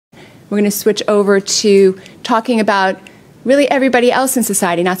we're going to switch over to talking about really everybody else in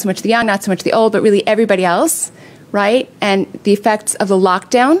society, not so much the young, not so much the old, but really everybody else, right? And the effects of the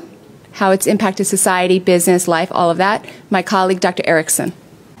lockdown, how it's impacted society, business, life, all of that. My colleague, Dr. Erickson.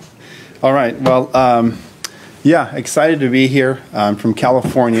 All right. Well, yeah, excited to be here. I'm from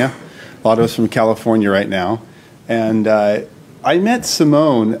California. A lot of us from California right now. And I met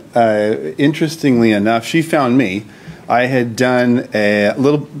Simone, interestingly enough. She found me. I had done a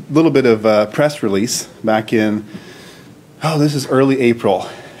little bit of a press release back in, this is early April,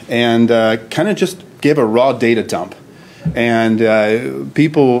 and kind of just gave a raw data dump. And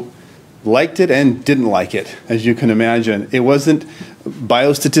people liked it and didn't like it, as you can imagine. It wasn't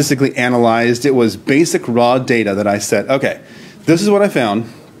biostatistically analyzed. It was basic raw data that I said, okay, this is what I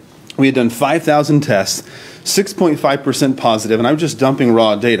found. We had done 5,000 tests, 6.5% positive, and I was just dumping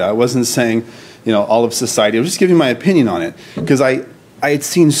raw data. I wasn't saying, all of society. I was just giving my opinion on it because I had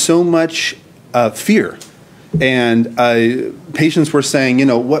seen so much fear. And patients were saying,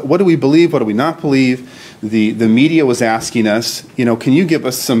 what do we believe? What do we not believe? The media was asking us, can you give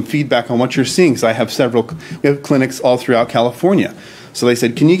us some feedback on what you're seeing? Because we have clinics all throughout California. So they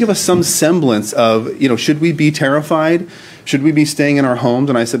said, can you give us some semblance of, should we be terrified? Should we be staying in our homes?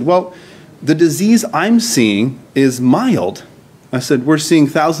 And I said, well, the disease I'm seeing is mild. I said, we're seeing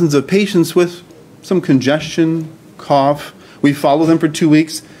thousands of patients with some congestion, cough. We follow them for 2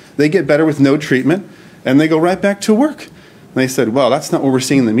 weeks. They get better with no treatment, and they go right back to work. And they said, well, that's not what we're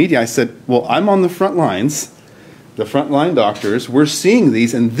seeing in the media. I said, well, I'm on the front lines, the frontline doctors. We're seeing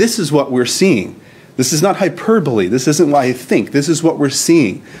these, and this is what we're seeing. This is not hyperbole. This isn't what I think. This is what we're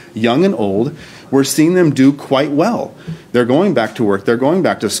seeing. Young and old, we're seeing them do quite well. They're going back to work. They're going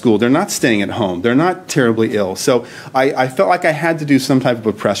back to school. They're not staying at home. They're not terribly ill. So I felt like I had to do some type of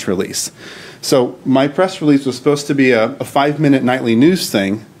a press release. So my press release was supposed to be a 5-minute nightly news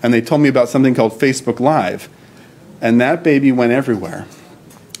thing, and they told me about something called Facebook Live. And that baby went everywhere.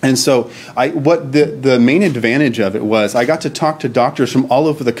 And so what the main advantage of it was, I got to talk to doctors from all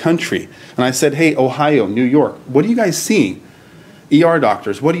over the country. And I said, hey, Ohio, New York, what are you guys seeing? ER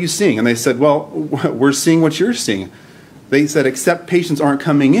doctors, what are you seeing? And they said, well, we're seeing what you're seeing. They said, except patients aren't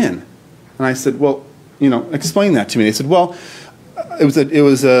coming in. And I said, well, explain that to me. They said, well, it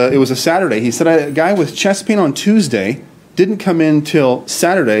was a Saturday. He said, a guy with chest pain on Tuesday didn't come in till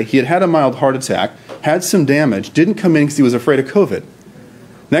Saturday. He had a mild heart attack, had some damage, didn't come in because he was afraid of COVID.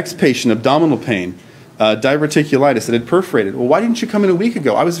 Next patient, abdominal pain, diverticulitis that had perforated. Well, why didn't you come in a week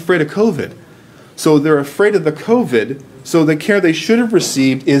ago? I was afraid of COVID. So they're afraid of the COVID, so the care they should have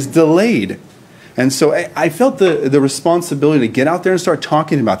received is delayed. And so I felt the responsibility to get out there and start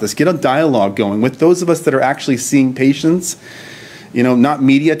talking about this, get a dialogue going with those of us that are actually seeing patients, not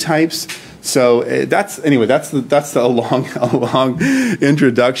media types. So that's a long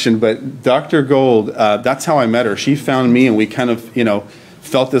introduction. But Dr. Gold, that's how I met her. She found me, and we kind of,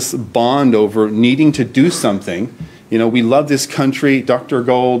 felt this bond over needing to do something. We love this country. Dr.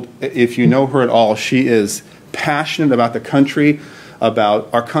 Gold, if you know her at all, she is passionate about the country, about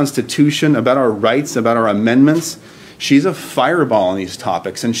our Constitution, about our rights, about our amendments. She's a fireball on these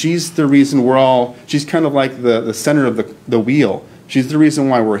topics, and she's the reason she's kind of like the center of the wheel. She's the reason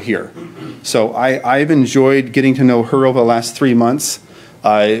why we're here. So I've enjoyed getting to know her over the last 3 months.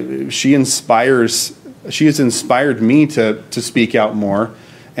 She has inspired me to speak out more.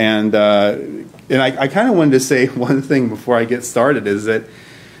 And I kind of wanted to say one thing before I get started is that,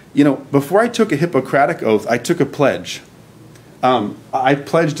 before I took a Hippocratic oath, I took a pledge. I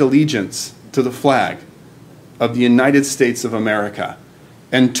pledged allegiance to the flag of the United States of America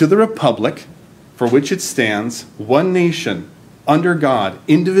and to the republic for which it stands, one nation, under God,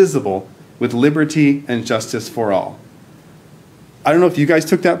 indivisible, with liberty and justice for all. I don't know if you guys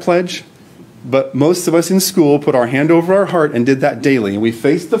took that pledge, but most of us in school put our hand over our heart and did that daily. And we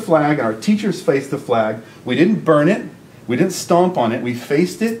faced the flag, and our teachers faced the flag. We didn't burn it. We didn't stomp on it. We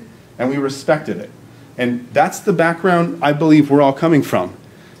faced it, and we respected it. And that's the background I believe we're all coming from,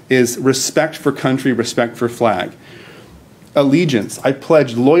 is respect for country, respect for flag. Allegiance, I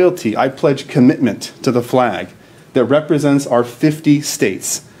pledge loyalty, I pledge commitment to the flag that represents our 50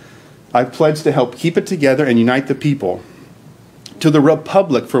 states. I pledge to help keep it together and unite the people. To the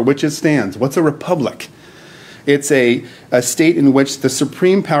republic for which it stands. What's a republic? It's a state in which the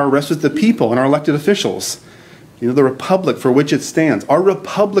supreme power rests with the people and our elected officials. The republic for which it stands. Our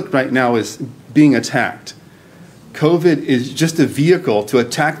republic right now is being attacked. COVID is just a vehicle to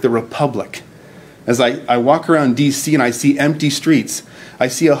attack the republic. As I walk around D.C. and I see empty streets, I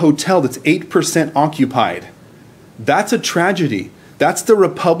see a hotel that's 8% occupied. That's a tragedy. That's the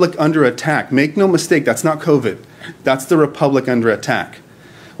republic under attack. Make no mistake, that's not COVID. That's the republic under attack.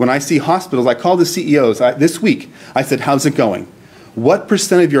 When I see hospitals, I call the CEOs. This week, I said, how's it going? What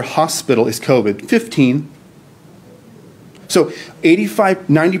percent of your hospital is COVID? 15. So 85,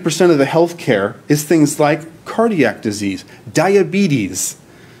 90% of the healthcare is things like cardiac disease, diabetes,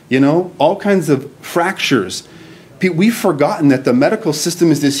 all kinds of fractures. We've forgotten that the medical system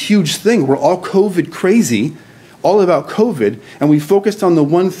is this huge thing. We're all COVID crazy, all about COVID, and we focused on the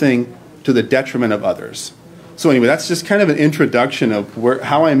one thing to the detriment of others. So anyway, that's just kind of an introduction of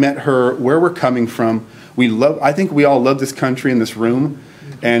how I met her, where we're coming from. I think we all love this country in this room,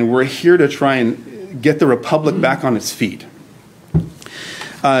 and we're here to try and get the republic back on its feet.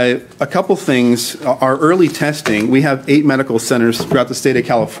 A couple things. Our early testing, we have 8 medical centers throughout the state of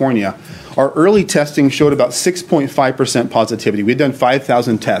California. Our early testing showed about 6.5% positivity. We've done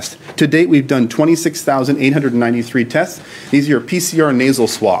 5,000 tests. To date, we've done 26,893 tests. These are your PCR nasal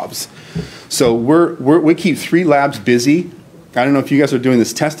swabs. So we keep 3 labs busy. I don't know if you guys are doing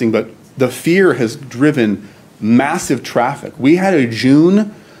this testing, but the fear has driven massive traffic. We had a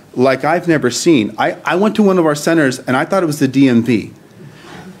June like I've never seen. I went to one of our centers, and I thought it was the DMV.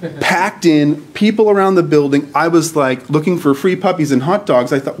 Packed in, people around the building. I was like looking for free puppies and hot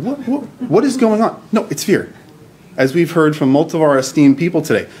dogs. I thought, what is going on? No, it's fear. As we've heard from multiple of our esteemed people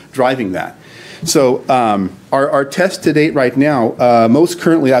today, driving that. So our test to date right now, most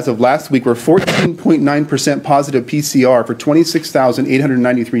currently as of last week, we're 14.9% positive PCR for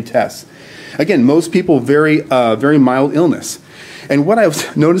 26,893 tests. Again, most people very mild illness. And what I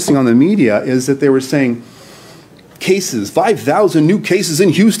was noticing on the media is that they were saying, cases, 5,000 new cases in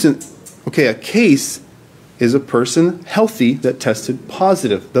Houston. Okay, a case is a person healthy that tested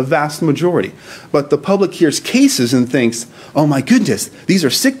positive, the vast majority. But the public hears cases and thinks, oh my goodness, these are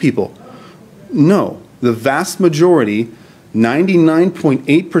sick people. No, the vast majority,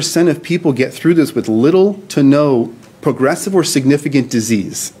 99.8% of people get through this with little to no progressive or significant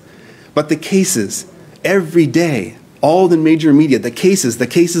disease. But the cases, every day, all the major media, the cases.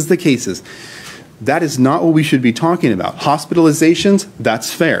 That is not what we should be talking about. Hospitalizations,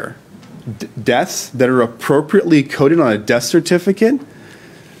 that's fair. Deaths that are appropriately coded on a death certificate,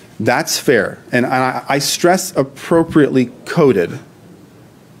 that's fair. And I stress appropriately coded.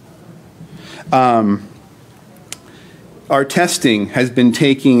 Our testing has been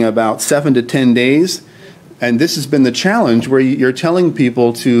taking about 7 to 10 days, and this has been the challenge where you're telling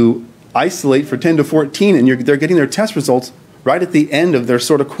people to isolate for 10 to 14, and they're getting their test results right at the end of their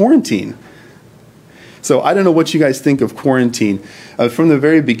sort of quarantine. So I don't know what you guys think of quarantine. From the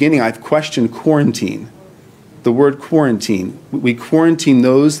very beginning, I've questioned quarantine. The word quarantine. We quarantine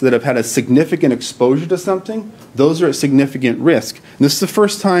those that have had a significant exposure to something. Those are at significant risk. And this is the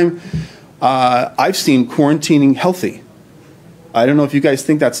first time I've seen quarantining healthy. I don't know if you guys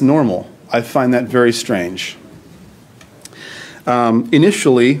think that's normal. I find that very strange.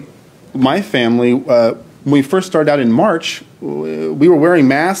 Initially, my family, when we first started out in March, we were wearing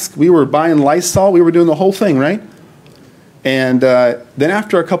masks, we were buying Lysol, we were doing the whole thing, right? And then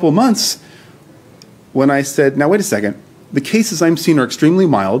after a couple of months, when I said, now wait a second, the cases I'm seeing are extremely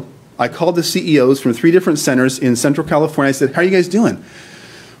mild. I called the CEOs from 3 different centers in Central California. I said, how are you guys doing?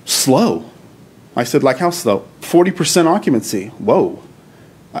 Slow. I said, like how slow? 40% occupancy. Whoa.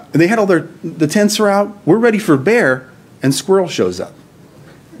 They had all the tents are out. We're ready for bear, and squirrel shows up.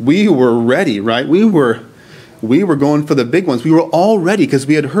 We were ready, right? We were going for the big ones. We were all ready because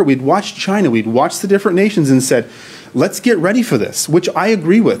we had heard, we'd watched China, we'd watched the different nations and said, let's get ready for this, which I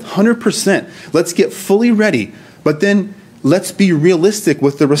agree with, 100%. Let's get fully ready, but then let's be realistic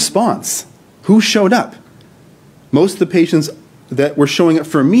with the response. Who showed up? Most of the patients that were showing up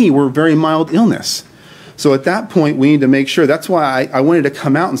for me were very mild illness. So at that point, we need to make sure. That's why I wanted to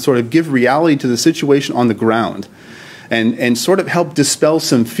come out and sort of give reality to the situation on the ground and sort of help dispel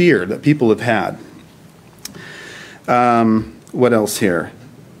some fear that people have had. What else here?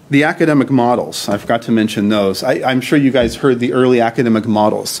 The academic models. I forgot to mention those. I'm sure you guys heard the early academic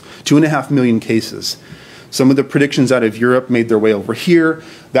models. 2.5 million cases. Some of the predictions out of Europe made their way over here.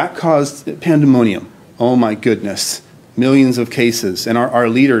 That caused pandemonium. Oh my goodness. Millions of cases. And our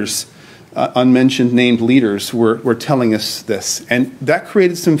leaders, unmentioned named leaders, were telling us this. And that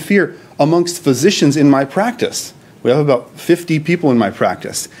created some fear amongst physicians in my practice. We have about 50 people in my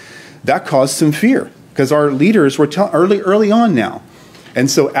practice. That caused some fear because our leaders were early on now. And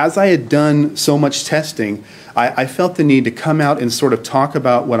so as I had done so much testing, I felt the need to come out and sort of talk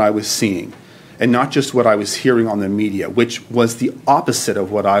about what I was seeing and not just what I was hearing on the media, which was the opposite of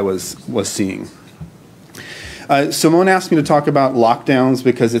what I was seeing. Simone asked me to talk about lockdowns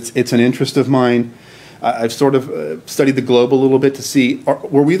because it's an interest of mine. I've sort of studied the globe a little bit to see,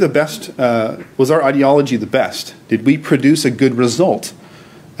 were we the best, was our ideology the best? Did we produce a good result?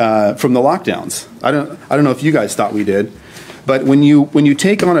 from the lockdowns. I don't know if you guys thought we did, but when you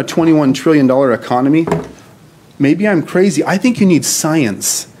take on a $21 trillion economy, maybe I'm crazy. I think you need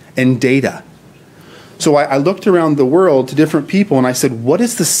science and data. So I looked around the world to different people and I said, what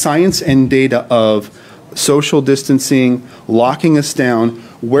is the science and data of social distancing, locking us down?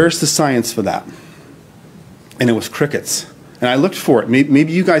 Where's the science for that? And it was crickets. And I looked for it.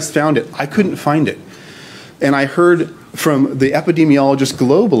 Maybe you guys found it. I couldn't find it. And I heard from the epidemiologists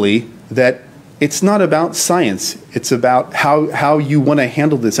globally that it's not about science. It's about how you want to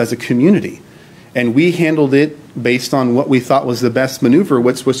handle this as a community. And we handled it based on what we thought was the best maneuver,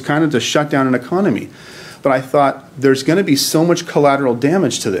 which was kind of to shut down an economy. But I thought there's going to be so much collateral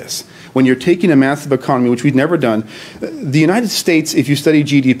damage to this. When you're taking a massive economy, which we've never done, the United States, if you study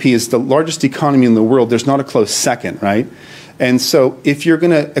GDP, is the largest economy in the world. There's not a close second, right? And so if you're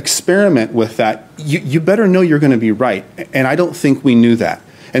going to experiment with that, you better know you're going to be right. And I don't think we knew that.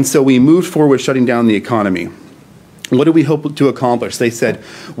 And so we moved forward shutting down the economy. What do we hope to accomplish? They said,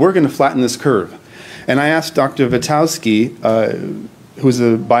 we're going to flatten this curve. And I asked Dr. Vitowski, who's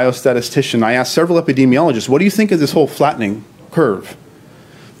a biostatistician, I asked several epidemiologists, what do you think of this whole flattening curve?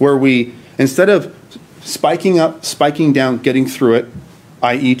 Where we, instead of spiking up, spiking down, getting through it,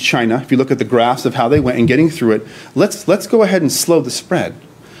 i.e. China, if you look at the graphs of how they went and getting through it, let's go ahead and slow the spread.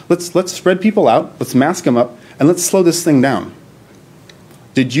 Let's spread people out, let's mask them up, and let's slow this thing down.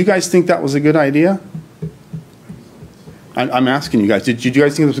 Did you guys think that was a good idea? I'm asking you guys, did you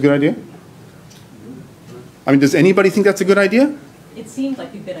guys think it was a good idea? I mean, does anybody think that's a good idea? It seemed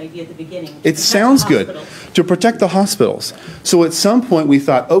like a good idea at the beginning. It sounds good, to protect the hospitals. So at some point we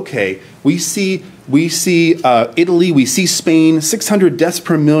thought, okay, we see Italy, we see Spain, 600 deaths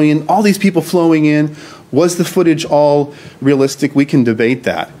per million, all these people flowing in. Was the footage all realistic? We can debate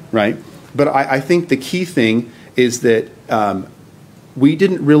that, right? But I think the key thing is that we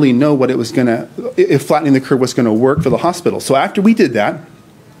didn't really know what it was going to, if flattening the curve was going to work for the hospital. So after we did that,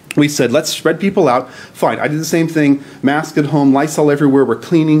 we said, let's spread people out. Fine, I did the same thing, mask at home, Lysol everywhere, we're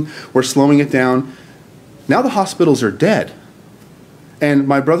cleaning, we're slowing it down. Now the hospitals are dead. And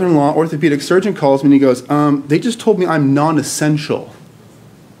my brother-in-law, orthopedic surgeon, calls me and he goes, they just told me I'm non-essential.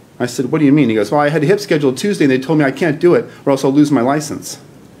 I said, what do you mean? He goes, well, I had a hip scheduled Tuesday and they told me I can't do it or else I'll lose my license.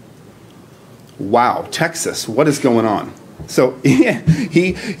 Wow, Texas, what is going on? So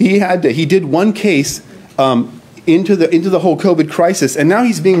he did one case into the whole COVID crisis, and now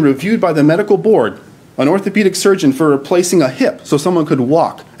he's being reviewed by the medical board, an orthopedic surgeon, for replacing a hip so someone could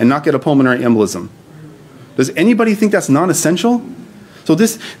walk and not get a pulmonary embolism. Does anybody think that's non-essential? So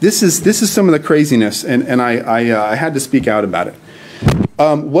this is some of the craziness, and I had to speak out about it.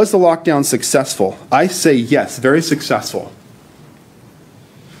 Was the lockdown successful? I say yes, very successful.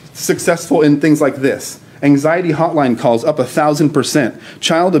 Successful in things like this. Anxiety hotline calls up 1,000%.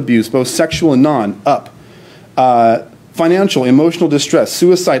 Child abuse, both sexual and non, up. Financial, emotional distress,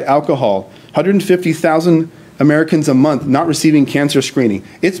 suicide, alcohol, 150,000 Americans a month not receiving cancer screening.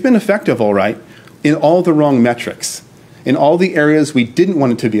 It's been effective, all right, in all the wrong metrics, in all the areas we didn't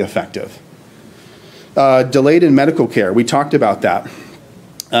want it to be effective. Delayed in medical care, we talked about that.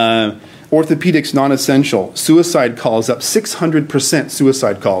 Orthopedics non-essential, suicide calls up 600%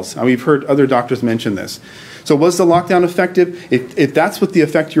 suicide calls. And we've heard other doctors mention this. So was the lockdown effective? If that's what the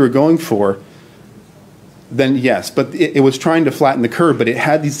effect you were going for, then yes, but it was trying to flatten the curve, but it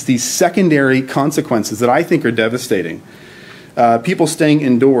had these secondary consequences that I think are devastating. People staying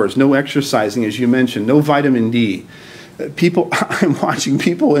indoors, no exercising, as you mentioned, no vitamin D. I'm watching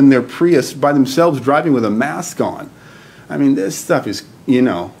people in their Prius by themselves driving with a mask on. I mean, this stuff is,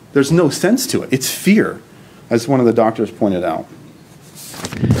 there's no sense to it. It's fear, as one of the doctors pointed out.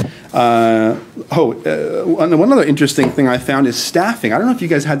 One other interesting thing I found is staffing. I don't know if you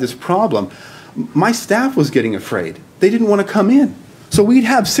guys had this problem. My staff was getting afraid. They didn't want to come in. So we'd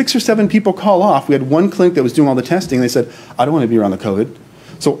have 6 or 7 people call off. We had one clinic that was doing all the testing. They said, I don't want to be around the COVID.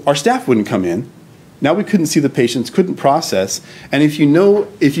 So our staff wouldn't come in. Now we couldn't see the patients, couldn't process. And if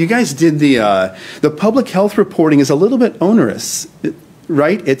you guys did the public health reporting is a little bit onerous,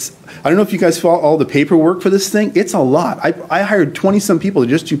 right? I don't know if you guys follow all the paperwork for this thing. It's a lot. I hired 20-some people to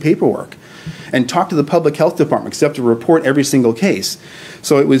just do paperwork and talk to the public health department, because they have to report every single case.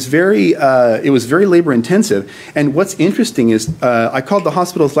 So it was very labor intensive. And what's interesting is I called the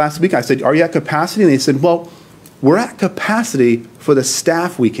hospitals last week. I said, are you at capacity? And they said, well, we're at capacity for the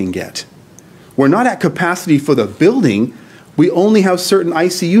staff we can get. We're not at capacity for the building. We only have certain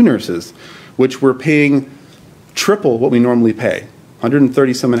ICU nurses, which we're paying triple what we normally pay,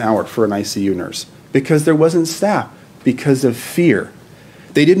 130 some an hour for an ICU nurse, because there wasn't staff, because of fear.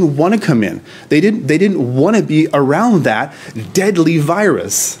 They didn't want to come in. They didn't want to be around that deadly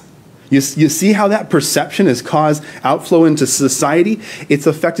virus. You see how that perception has caused outflow into society? It's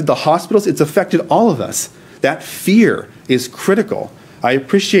affected the hospitals. It's affected all of us. That fear is critical. I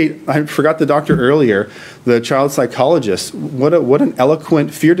forgot the doctor earlier, the child psychologist. What an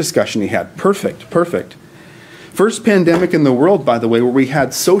eloquent fear discussion he had. Perfect. First pandemic in the world, by the way, where we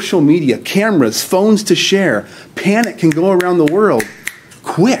had social media, cameras, phones to share. Panic can go around the world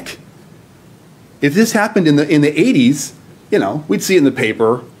quick. If this happened in the 80s, we'd see it in the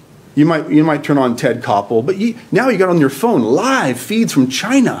paper. You might turn on Ted Koppel, but now you got on your phone live feeds from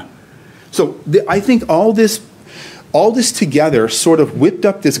China. So I think all this together sort of whipped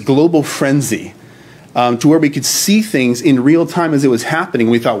up this global frenzy to where we could see things in real time as it was happening.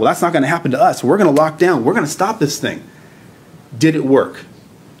 We thought, well, that's not going to happen to us. We're going to lock down. We're going to stop this thing. Did it work?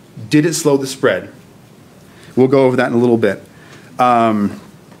 Did it slow the spread? We'll go over that in a little bit.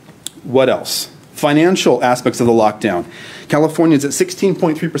 What else? Financial aspects of the lockdown. California is at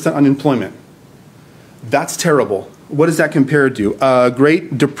 16.3% unemployment. That's terrible. What does that compare to?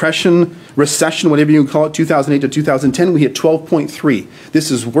 Great Depression, recession, whatever you call it, 2008 to 2010, we hit 12.3.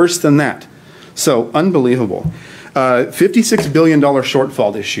 This is worse than that. So, unbelievable. $56 billion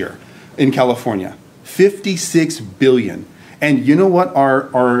shortfall this year in California. $56 billion. And you know what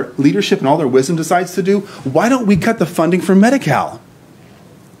our leadership and all their wisdom decides to do? Why don't we cut the funding for Medi-Cal?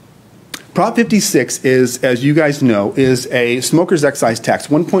 Prop 56 is, as you guys know, is a smoker's excise tax,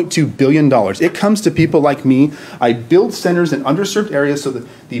 $1.2 billion. It comes to people like me. I build centers in underserved areas so that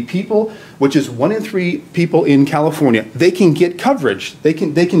the people, which is 1 in 3 people in California, they can get coverage. They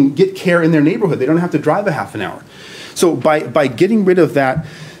can get care in their neighborhood. They don't have to drive a half an hour. So by getting rid of that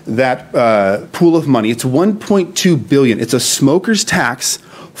pool of money, it's $1.2 billion. It's a smoker's tax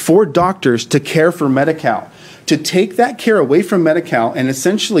for doctors to care for Medi-Cal. To take that care away from Medi-Cal and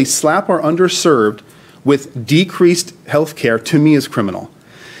essentially slap our underserved with decreased health care, to me, is criminal.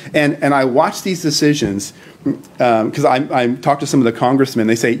 And I watch these decisions because I talked to some of the congressmen.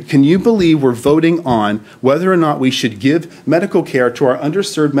 They say, can you believe we're voting on whether or not we should give medical care to our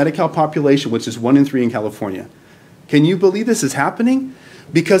underserved Medi-Cal population, which is 1 in 3 in California? Can you believe this is happening?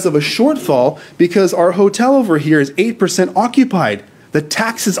 Because of a shortfall, because our hotel over here is 8% occupied. The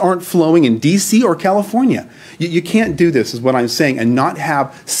taxes aren't flowing in D.C. or California. You can't do this, is what I'm saying, and not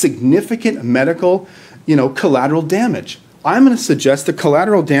have significant medical, collateral damage. I'm going to suggest the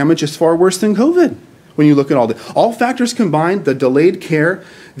collateral damage is far worse than COVID. When you look at all factors combined, the delayed care,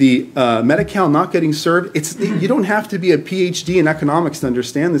 the Medi-Cal not getting served, you don't have to be a PhD in economics to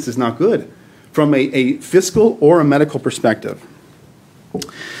understand this is not good from a fiscal or a medical perspective.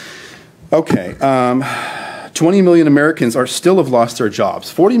 Okay. 20 million Americans still have lost their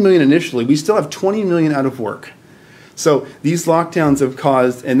jobs. 40 million initially. We still have 20 million out of work. So these lockdowns have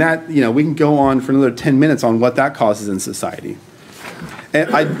caused, and that, we can go on for another 10 minutes on what that causes in society.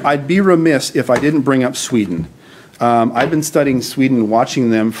 And I'd be remiss if I didn't bring up Sweden. I've been studying Sweden, watching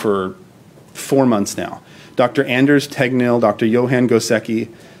them for 4 months now. Dr. Anders Tegnell, Dr. Johan Gosecki,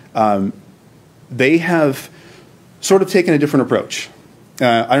 they have sort of taken a different approach.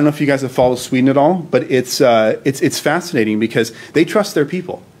 I don't know if you guys have followed Sweden at all, but it's fascinating because they trust their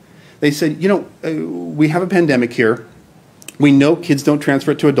people. They said, we have a pandemic here. We know kids don't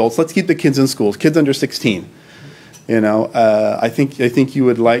transfer it to adults. Let's keep the kids in schools, kids under 16. I think you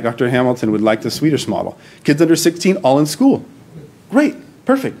would like, Dr. Hamilton would like the Swedish model. Kids under 16, all in school. Great,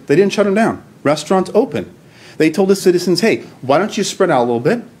 perfect. They didn't shut them down. Restaurants open. They told the citizens, hey, why don't you spread out a little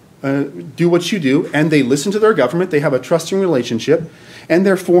bit? Do what you do, and they listen to their government. They have a trusting relationship, and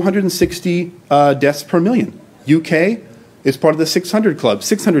they're 460 deaths per million. UK is part of the 600 club,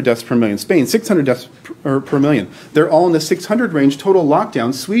 600 deaths per million. Spain, 600 deaths per million. They're all in the 600 range total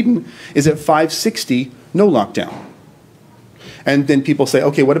lockdown. Sweden is at 560, no lockdown. And then people say,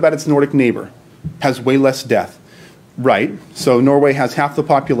 okay, what about its Nordic neighbor? Has way less death. Right. So Norway has half the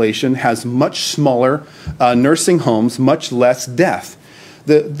population, has much smaller nursing homes, much less death.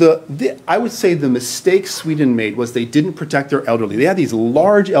 I would say the mistake Sweden made was they didn't protect their elderly. They had these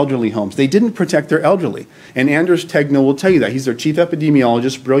large elderly homes. They didn't protect their elderly. And Anders Tegnell will tell you that. He's their chief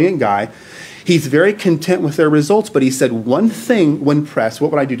epidemiologist, brilliant guy. He's very content with their results, but he said one thing when pressed,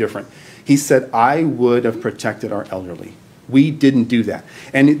 what would I do different? He said, I would have protected our elderly. We didn't do that.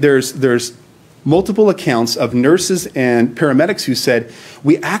 And there's multiple accounts of nurses and paramedics who said,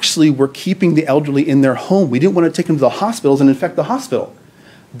 we actually were keeping the elderly in their home. We didn't want to take them to the hospitals and infect the hospital.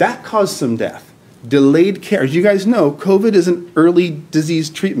 That caused some death. Delayed care. As you guys know, COVID is an early disease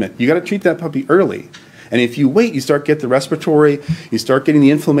treatment. You got to treat that puppy early. And if you wait, you start getting the respiratory, you start getting the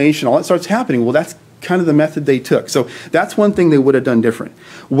inflammation, all that starts happening. Well, that's kind of the method they took. So that's one thing they would have done different.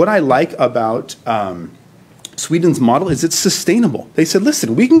 What I like about Sweden's model is it's sustainable. They said,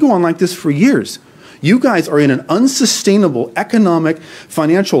 listen, we can go on like this for years. You guys are in an unsustainable economic,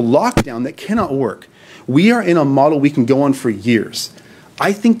 financial lockdown that cannot work. We are in a model we can go on for years.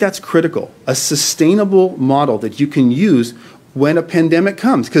 I think that's critical, a sustainable model that you can use when a pandemic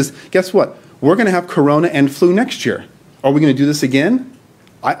comes. Because guess what? We're going to have corona and flu next year. Are we going to do this again?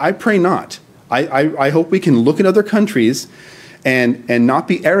 I pray not. I hope we can look at other countries and not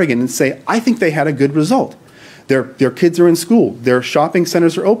be arrogant and say, I think they had a good result. Their kids are in school. Their shopping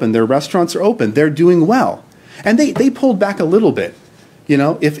centers are open. Their restaurants are open. They're doing well. And they pulled back a little bit. You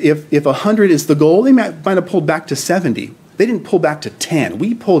know, if 100 is the goal, they might have pulled back to 70. They didn't pull back to 10.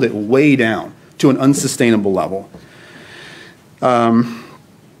 We pulled it way down to an unsustainable level.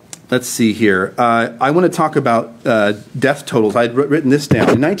 Let's see here. I want to talk about death totals. I'd written this down.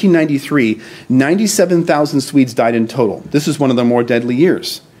 In 1993, 97,000 Swedes died in total. This is one of the more deadly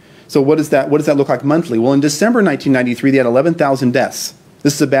years. So what does that look like monthly? Well, in December 1993, they had 11,000 deaths.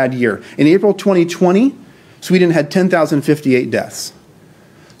 This is a bad year. In April 2020, Sweden had 10,058 deaths.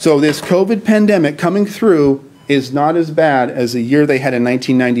 So this COVID pandemic coming through is not as bad as the year they had in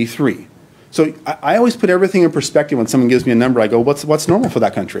 1993. So I always put everything in perspective when someone gives me a number. I go, what's normal for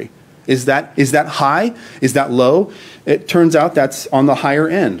that country? Is that high? Is that low? It turns out that's on the higher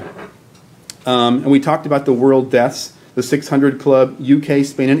end. And we talked about the world deaths, the 600 club, UK,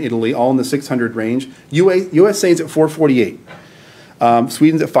 Spain, and Italy, all in the 600 range. USA is at 448.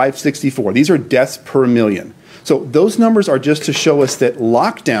 Sweden's at 564. These are deaths per million. So those numbers are just to show us that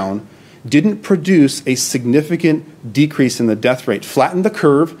lockdown didn't produce a significant decrease in the death rate. Flattened the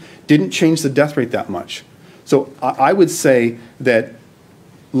curve, didn't change the death rate that much. So I would say that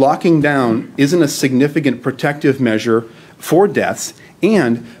locking down isn't a significant protective measure for deaths.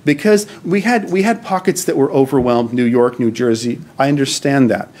 And because we had pockets that were overwhelmed, New York, New Jersey, I understand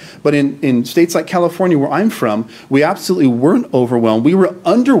that. But in states like California, where I'm from, we absolutely weren't overwhelmed. We were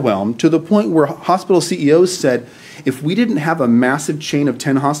underwhelmed to the point where hospital CEOs said, if we didn't have a massive chain of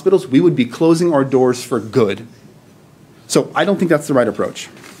 10 hospitals, we would be closing our doors for good. So I don't think that's the right approach.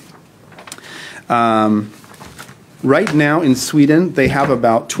 Right now in Sweden, they have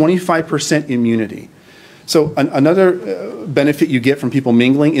about 25% immunity. So another benefit you get from people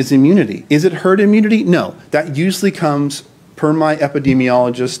mingling is immunity. Is it herd immunity? No. That usually comes, per my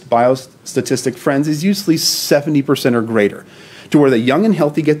epidemiologist, biostatistic friends, is usually 70% or greater, to where the young and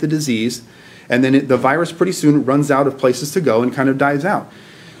healthy get the disease, and then the virus pretty soon runs out of places to go and kind of dies out.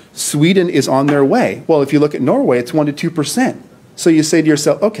 Sweden is on their way. Well, if you look at Norway, it's 1% to 2%. So you say to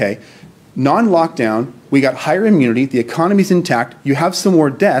yourself, okay, non-lockdown, we got higher immunity, the economy's intact, you have some more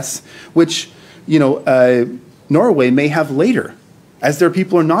deaths, which, you know, Norway may have later. As their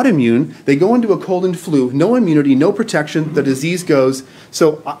people are not immune, they go into a cold and flu, no immunity, no protection, the disease goes.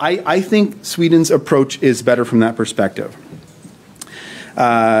 So I think Sweden's approach is better from that perspective.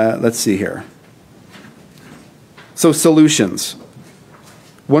 Let's see here. So solutions.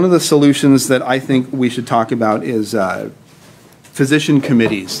 One of the solutions that I think we should talk about is physician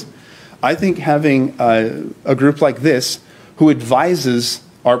committees. I think having a group like this who advises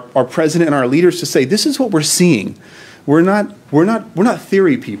our president and our leaders to say, this is what we're seeing. We're not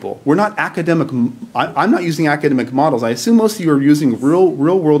theory people. We're not academic. I'm not using academic models. I assume most of you are using real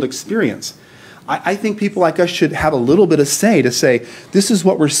world experience. I think people like us should have a little bit of say to say, this is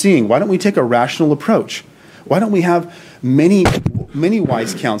what we're seeing. Why don't we take a rational approach? Why don't we have many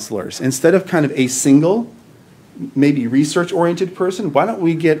wise counselors instead of kind of a single, maybe research-oriented person? Why don't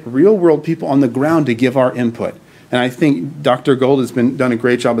we get real-world people on the ground to give our input? And I think Dr. Gold has done a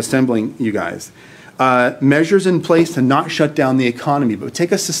great job assembling you guys. Measures in place to not shut down the economy, but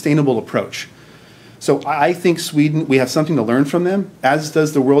take a sustainable approach. So I think Sweden, we have something to learn from them, as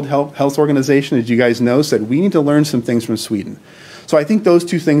does the World Health Organization, as you guys know, said we need to learn some things from Sweden. So I think those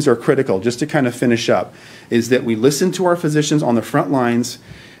two things are critical, just to kind of finish up, is that we listen to our physicians on the front lines,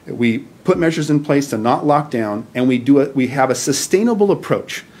 we put measures in place to not lock down, and we have a sustainable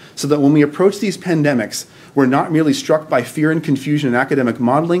approach so that when we approach these pandemics, we're not merely struck by fear and confusion and academic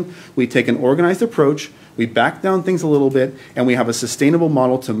modeling. We take an organized approach, we back down things a little bit, and we have a sustainable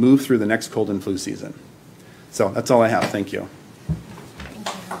model to move through the next cold and flu season. So that's all I have. Thank you.